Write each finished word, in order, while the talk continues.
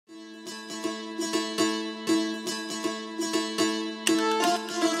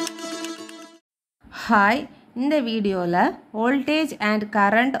Hi, in the video voltage and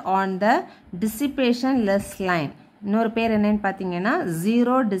current on the dissipation less line. இன்னொரு பேர் என்னன்னு பாத்தீங்கன்னா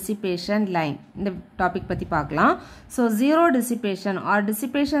zero dissipation line. இந்த டாபிக் பத்தி பார்க்கலாம். So zero dissipation or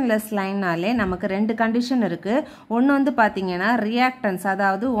dissipation less line நாலே நமக்கு ரெண்டு கண்டிஷன் இருக்கு. ஒன்னு வந்து பாத்தீங்கன்னா reactance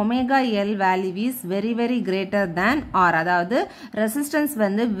அதாவது omega L value is very very greater than R அதாவது resistance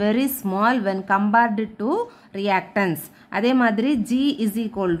வந்து very small when compared to reactance. அதே மாதிரி G is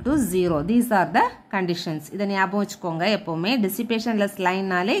equal to 0. These are the conditions. இதை ஞாபகம் வச்சுக்கோங்க எப்பவுமே dissipation less line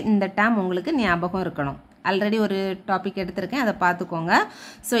நாலே இந்த term உங்களுக்கு ஞாபகம் இருக்கணும். Already ஒரு டாபிக் எடுத்திருக்கேன் அதை பார்த்துக்கோங்க.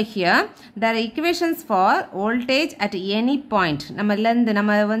 So here there are equations for voltage at any point.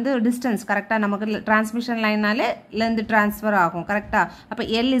 நம்ம வந்து distance கரெக்ட்டா நமக்கு transmission line நாலே length transfer ஆகும் கரெக்ட்டா. அப்ப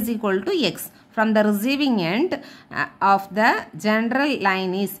L is equal to x from the receiving end of the general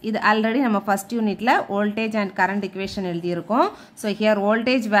line is இது already நம்ம first unitல voltage and current equation எழுதி இருக்கோம். So here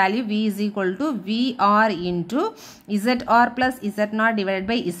voltage value V is equal to VR into ZR plus Z0 divided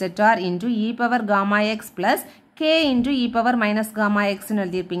by ZR into e power gamma x plus k into e power minus gamma x னு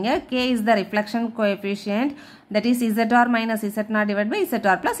எழுதிருப்பீங்க. K is the reflection coefficient, that is ZR minus Z0 divided by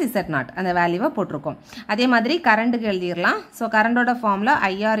ZR plus Z0 அந்த வேல்யூவை போட்டிருக்கோம். அதே மாதிரி கரண்ட்டுக்கு எழுதிடலாம். So கரண்டோட formula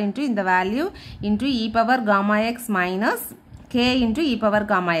IR into இந்த value into e power gamma x minus k into e power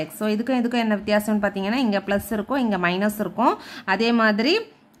gamma x. So இதுக்கும் என்ன வித்தியாசம்னு பார்த்தீங்கன்னா இங்கே ப்ளஸ் இருக்கும் இங்கே மைனஸ் இருக்கும். அதே மாதிரி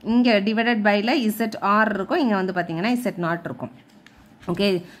இங்கே டிவைடட் பைல ZR இருக்கும் இங்கே வந்து பார்த்தீங்கன்னா Z0 இருக்கும். ஓகே,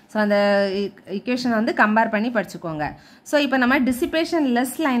 ஸோ அந்த இக்குவேஷன் வந்து கம்பேர் பண்ணி படிச்சுக்கோங்க. ஸோ இப்போ நம்ம டிசிபேஷன்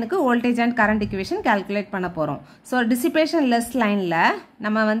லெஸ் லைனுக்கு voltage and current equation calculate பண்ண போகிறோம். ஸோ டிசிபேஷன் லெஸ் லைனில்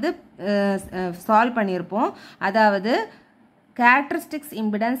நம்ம வந்து சால்வ் பண்ணியிருப்போம். அதாவது கேரக்டரிஸ்டிக்ஸ்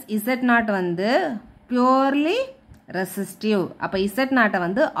இம்பிடன்ஸ் Z0 வந்து பியூர்லி ரெசிஸ்டிவ். அப்போ Z0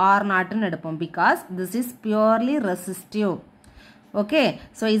 வந்து R0ன்னு எடுப்போம் because this is purely resistive. Okay,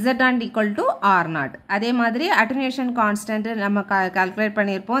 so Z0 equal to R0. அதே மாதிரி attenuation constant நம்ம calculate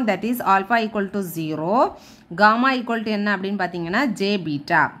பண்ணியிருப்போம், that is alpha equal to 0, gamma equal to என்ன அப்படின்னு பார்த்தீங்கன்னா J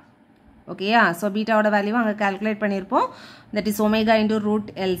beta. ஓகேயா, ஸோ பீட்டாவோட வேல்யூ அங்கே கால்குலேட் பண்ணியிருப்போம், that is omega into root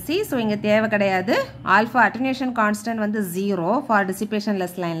LC. So இங்கே தேவை கிடையாது. ஆல்ஃபா அட்டென்யூஷன் கான்ஸ்டன்ட் வந்து 0 ஃபார் டிசிபேஷன்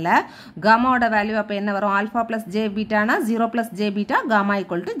லெஸ் லைனில். காமாவோட வேல்யூ அப்போ என்ன வரும், alpha plus J பீட்டானா 0 plus J beta, gamma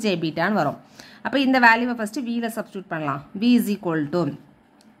equal to J பீட்டான்னு வரும். அப்போ இந்த வேல்யூவை ஃபஸ்ட்டு வில சப்ஸ்டியூட் பண்ணலாம். V is equal to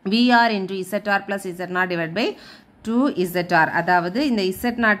VR into ZR plus Z0 divided by 2ZR. அதாவது இந்த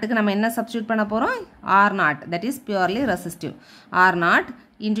Z0க்கு நம்ம என்ன சப்ஸ்டியூட் பண்ண போகிறோம், R0, that is purely resistive. R0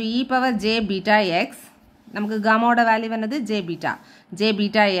 into e power j beta x, நமக்கு காமாவோட வேல்யூ என்னது j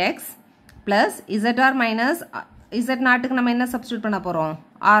beta x plus ZR minus Z0க்கு நம்ம என்ன சப்ஸ்டியூட் பண்ண போகிறோம்,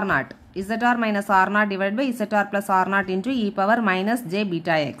 R0. ZR minus R0 divided by ZR plus R0 into e power minus j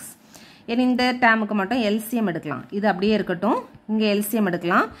beta x. இந்த டேமுக்கு மட்டும் LCM எடுக்கலாம். இது அப்படியே இருக்கட்டும், இங்கே LCM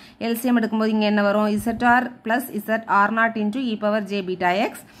எடுக்கலாம். LCM எடுக்கும்போது இங்கே என்ன வரும், ZR plus ZR0 into e power j beta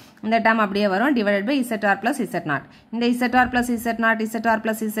x. இந்த டேம் அப்படியே வரும் divided by ZR plus Z0. இந்த ZR plus Z0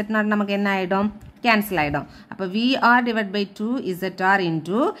 plus Z0 நமக்கு என்ன ஆகிடும், கேன்சல் ஆகிடும். அப்போ VR divided by 2ZR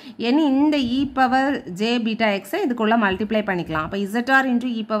into இந்த e power j beta x இதுக்குள்ள மல்டிப்ளை பண்ணிக்கலாம். அப்போ ZR into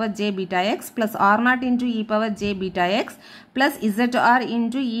e power j beta x plus R0 into e power j beta x plus ZR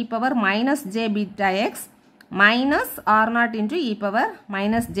into e power minus j beta x minus R0 into e power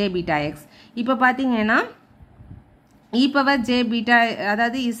minus j beta x. இப்போ பார்த்தீங்கன்னா e power j beta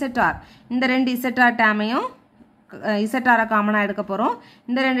அதாவது ZR, இந்த ரெண்டு ZR டேமையும் ZR காமனாக எடுக்க போகிறோம்.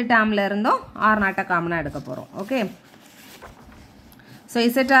 இந்த ரெண்டு டேமில் இருந்தும் R0 காமனாக எடுக்க போகிறோம். ஓகே, ஸோ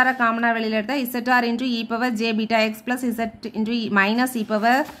ZR காமனாக வெளியில் எடுத்தால் ZR into e power j beta x plus Z into minus e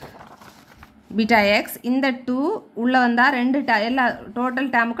power beta x. இந்த 2 உள்ளே வந்தால் ரெண்டு எல்லா டோட்டல்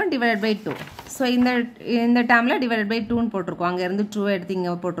டேமுக்கும் டிவைடட் பை 2. ஸோ இந்த டேமில் டிவைடட் பை 2ன்னு போட்டிருக்கோம், அங்கேருந்து 2 எடுத்து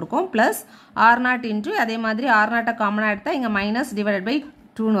இங்கே போட்டிருக்கோம். ப்ளஸ் R0 இன்ட்டு அதே மாதிரி R0 காமனாக எடுத்தால் இங்கே மைனஸ் டிவைடட் பை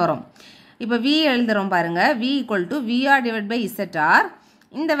 2ன்னு வரும். இப்போ V எழுதுகிறோம் பாருங்கள், V equal to VR divided by ZR.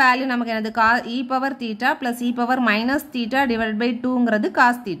 இந்த வேல்யூ நமக்கு என்னது, e power theta plus e power minus theta divided by 2ங்கிறது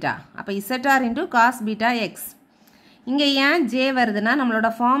cos theta. அப்போ ZR into cos beta x. இங்கே ஏன் J வருதுன்னா நம்மளோட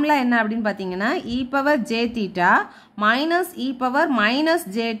ஃபார்முலா என்ன அப்படின்னு பார்த்தீங்கன்னா e power j theta minus e power minus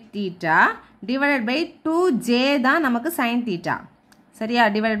j theta divided by 2j தான் நமக்கு sin theta. சரியா,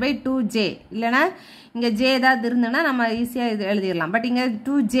 டிவைட் பை 2j. இல்லைனா இங்கே ஜே ஏதாவது இருந்துன்னா நம்ம ஈஸியாக இது எழுதிடலாம். பட் இங்கே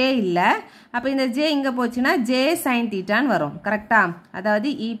 2j இல்லை. அப்போ இந்த ஜே இங்கே போச்சுன்னா j sin தீட்டான்னு வரும் கரெக்டா. அதாவது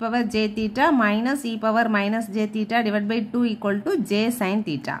e power j theta minus e power minus j theta divided by 2 equal to j sin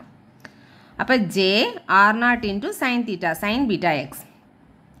theta. அப்போ j R0 into sin theta, sin beta x.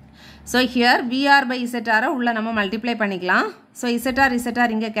 So here VR by ZR உள்ள நம்ம multiply பண்ணிக்கலாம். So ZR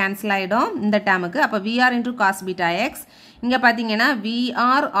இங்க cancel ஆயிடும் இந்த டேமுக்கு. அப்ப VR into cos beta x. இங்க பாத்தீங்கன்னா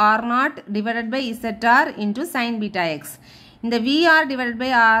VR R0 divided by ZR into sin beta x. இந்த VR divided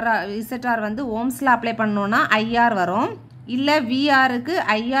by ZR வந்து ஓம்ஸ்ல அப்ளை பண்ணோம்னா IR வரும். இல்ல VR க்கு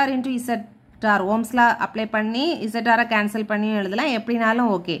IR into ZR ஓம்ஸ்ல அப்ளை பண்ணி ZR cancel பண்ணி எழுதலாம்.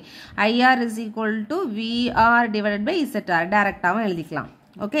 எப்படினாலும் okay. IR is equal to VR divided by ZR டைரக்டாவும் எழுதிக்கலாம்.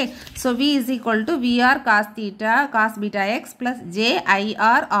 Okay, so V is equal to VR cos theta cos beta x plus J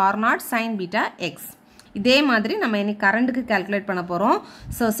IR R0 sin beta x. இதே மாதிரி நம்ம இனி கரண்ட்க்கு calculate பண்ண போறோம்.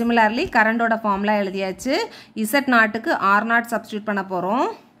 So similarly கரண்டோட ஃபார்முலா எழுதியாச்சு. Z0 க்கு R0 substitute பண்ண போறோம்.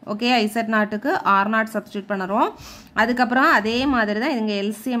 ஓகே, Z0 க்கு R0 சப்ஸ்டிட்யூட் பண்ணுறோம். அதுக்கப்புறம் அதே மாதிரி தான் இங்க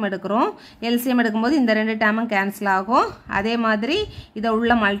LCM எடுக்கிறோம். LCM எடுக்கும்போது இந்த ரெண்டு டேமும் கேன்சல் ஆகும். அதே மாதிரி இதை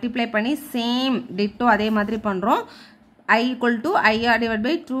உள்ள மல்டிப்ளை பண்ணி சேம் டிட்டோ அதே மாதிரி பண்ணுறோம். I equal to IR divided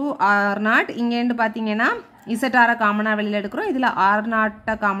by 2 R0. இங்கேண்டு பார்த்தீங்கன்னா ZR காமனாக வெளியில் எடுக்கிறோம். இதில்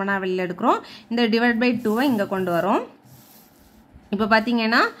R0 காமனாக வெளியில் எடுக்கிறோம். இந்த டிவைட் பை 2 இங்கே கொண்டு வரோம். இப்போ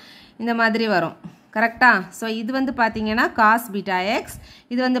பார்த்தீங்கன்னா இந்த மாதிரி வரும். கரெக்டா? ஸோ இது வந்து பார்த்தீங்கன்னா cos beta x.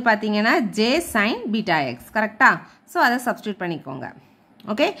 இது வந்து பார்த்தீங்கன்னா J sin beta x. கரெக்டா? ஸோ அதை சப்ஸ்டியூட் பண்ணிக்கோங்க.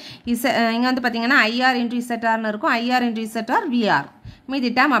 ஓகே, இங்கே வந்து பார்த்தீங்கன்னா IR into ZRன்னு இருக்கும். IR into ZR VR.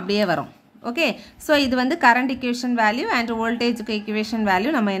 மீதி டேம் அப்படியே வரும். ஓகே, ஸோ இது வந்து current equation value and வோல்டேஜுக்கு equation value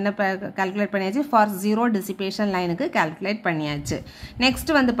நம்ம என்ன கால்குலேட் பண்ணியாச்சு ஃபார் ஜீரோ டிசிபேஷன் லைனுக்கு கால்குலேட் பண்ணியாச்சு.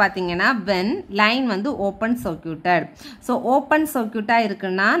 நெக்ஸ்ட் வந்து பார்த்தீங்கன்னா வென் லைன் வந்து ஓப்பன் சர்க்யூட்டட். ஸோ ஓப்பன் சர்க்யூட்டாக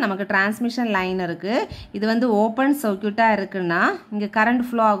இருக்குன்னா நமக்கு டிரான்ஸ்மிஷன் லைன் இருக்குது. இது வந்து ஓப்பன் சர்க்யூட்டாக இருக்குன்னா இங்கே கரண்ட்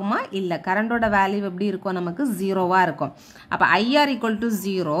ஃப்ளோ ஆகுமா? இல்லை, கரண்டோட வேல்யூ எப்படி இருக்கும்? நமக்கு ஜீரோவாக இருக்கும். அப்போ IR equal to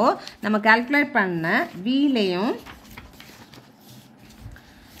 0 நம்ம கால்குலேட் பண்ண Vலையும்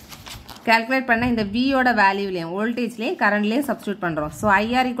calculate பண்ண இந்த V ஓட வேல்யூலையும் வோல்டேஜ்லையும் கரண்ட்லையும் சப்ஸ்டியூட் பண்ணுறோம். ஸோ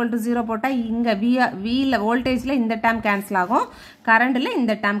IR equal to 0 போட்டால் இங்கே Vல வோல்டேஜில் இந்த டேம் கேன்சல் ஆகும், கரண்டில்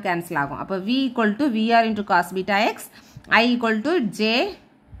இந்த டேம் கேன்சல் ஆகும். அப்போ V equal to VR into cos beta x, I equal to J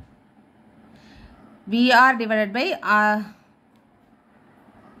VR divided by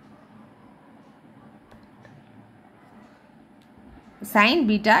sin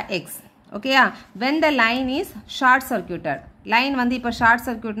beta x. Okay, when the line is short circuited. Line வந்து இப்போ ஷார்ட்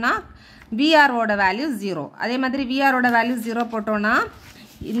சர்க்யூட்னா VR ஓட value 0. அதே மாதிரி VR ஓட value 0 போட்டோம்னா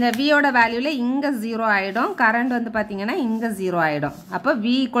இந்த V ஓட வேல்யூவில் இங்கே 0 ஆகிடும். கரண்ட் வந்து பார்த்தீங்கன்னா இங்கே 0 ஆகிடும். அப்போ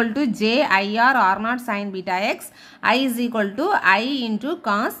V equal to J IR R0 sin beta x, I is equal to I into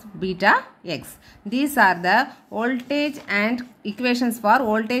cos beta x. These are the voltage and equations for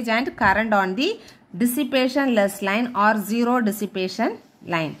voltage and current on the dissipation less line or zero dissipation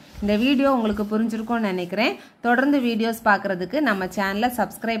line. இந்த video உங்களுக்கு புரிஞ்சிருக்கும்னு நினைக்கிறேன். தொடர்ந்து videos பார்க்குறதுக்கு நம்ம சேனலை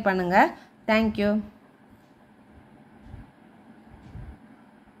subscribe பண்ணுங்கள். Thank you.